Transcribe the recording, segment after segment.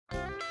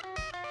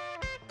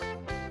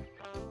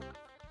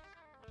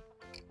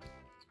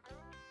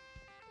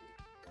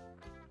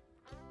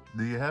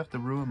Do you have to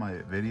ruin my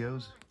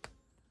videos?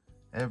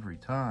 Every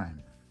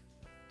time.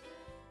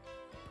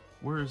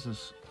 Where is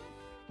this?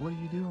 What are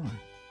you doing?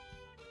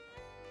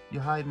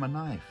 You're hiding my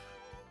knife.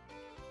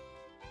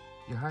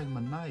 You're hiding my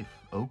knife,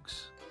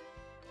 Oaks.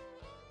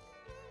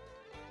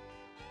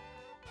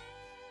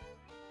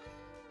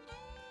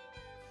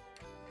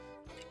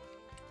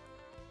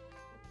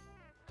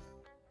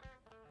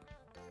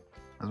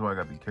 That's why I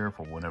gotta be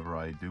careful whenever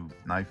I do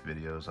knife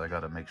videos. I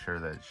gotta make sure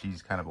that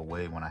she's kind of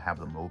away when I have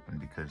them open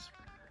because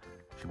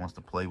she wants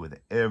to play with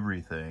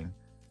everything.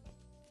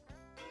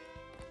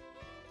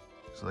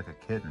 She's like a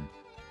kitten,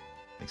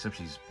 except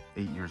she's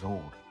 8 years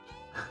old.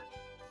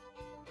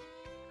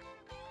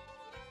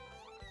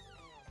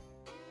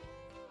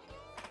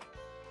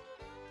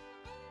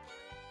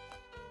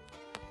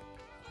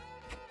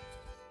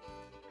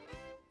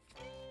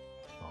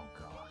 Oh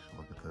gosh,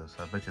 look at this.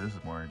 I bet you this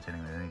is more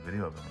entertaining than any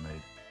video I've ever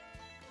made.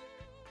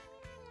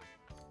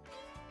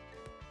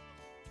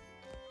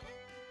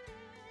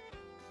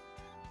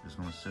 Just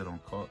gonna sit on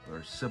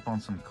or sip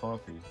on some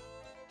coffee.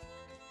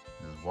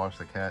 Just watch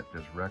the cat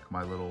just wreck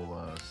my little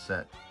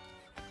set.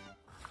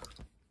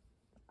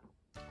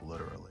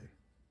 Literally.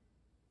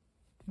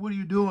 What are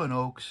you doing,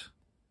 Oaks?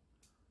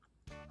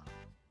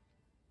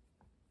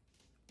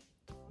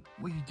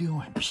 What are you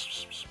doing?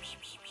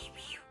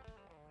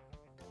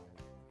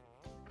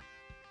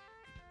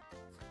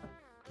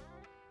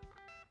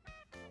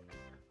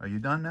 Are you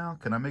done now?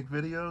 Can I make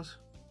videos?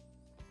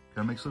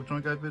 Can I make slip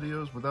joint guide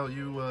videos without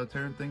you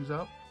tearing things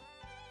up?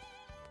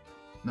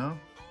 No?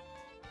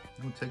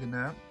 You want to take a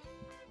nap?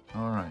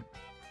 All right.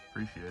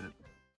 Appreciate it.